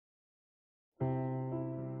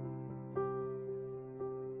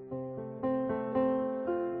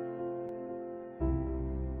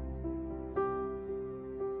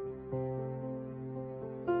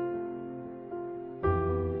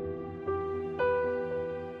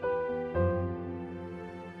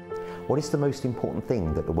What is the most important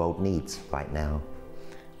thing that the world needs right now?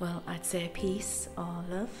 Well, I'd say peace or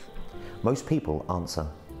love. Most people answer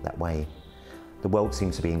that way. The world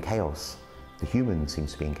seems to be in chaos. The human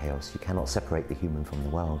seems to be in chaos. You cannot separate the human from the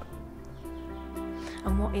world.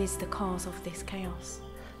 And what is the cause of this chaos?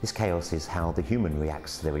 This chaos is how the human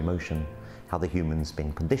reacts to their emotion, how the human's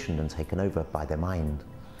been conditioned and taken over by their mind.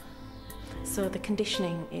 So the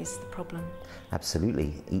conditioning is the problem?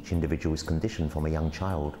 Absolutely. Each individual is conditioned from a young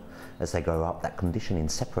child. As they grow up, that conditioning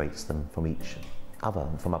separates them from each other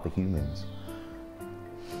and from other humans.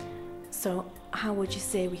 So how would you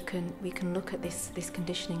say we can look at this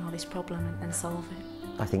conditioning or this problem and solve it?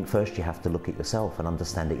 I think first you have to look at yourself and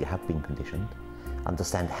understand that you have been conditioned,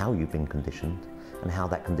 understand how you've been conditioned and how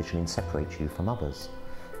that conditioning separates you from others.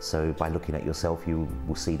 So by looking at yourself, you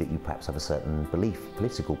will see that you perhaps have a certain belief,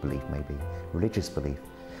 political belief maybe, religious belief.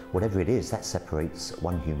 Whatever it is, that separates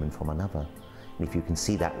one human from another. And if you can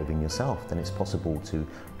see that within yourself, then it's possible to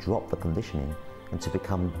drop the conditioning and to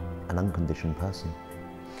become an unconditioned person.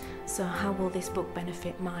 So how will this book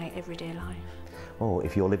benefit my everyday life? Well,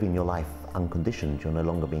 if you're living your life unconditioned, you're no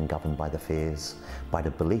longer being governed by the fears, by the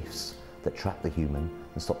beliefs that trap the human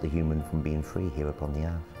and stop the human from being free here upon the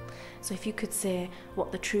earth. So if you could say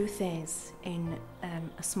what the truth is in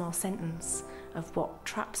a small sentence of what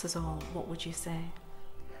traps us all, what would you say?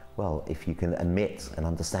 Well, if you can admit and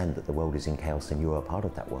understand that the world is in chaos and you are a part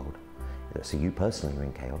of that world, so you personally are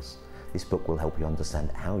in chaos, this book will help you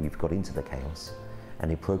understand how you've got into the chaos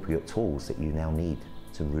and the appropriate tools that you now need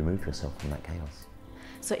to remove yourself from that chaos.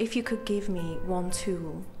 So if you could give me one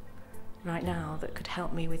tool right now that could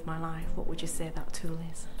help me with my life, what would you say that tool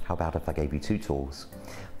is? How about if I gave you two tools?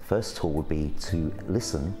 The first tool would be to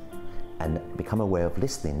listen and become aware of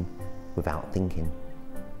listening without thinking.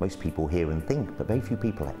 Most people hear and think, but very few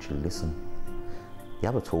people actually listen. The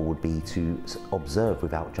other tool would be to observe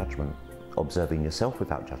without judgment, observing yourself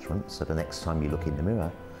without judgment, so the next time you look in the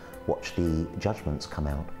mirror, watch the judgments come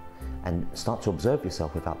out and start to observe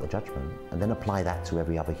yourself without the judgment and then apply that to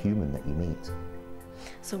every other human that you meet.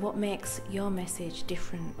 So what makes your message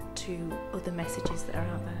different to other messages that are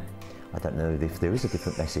out there? I don't know if there is a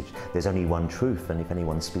different message. There's only one truth, and if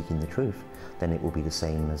anyone's speaking the truth, then it will be the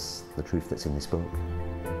same as the truth that's in this book.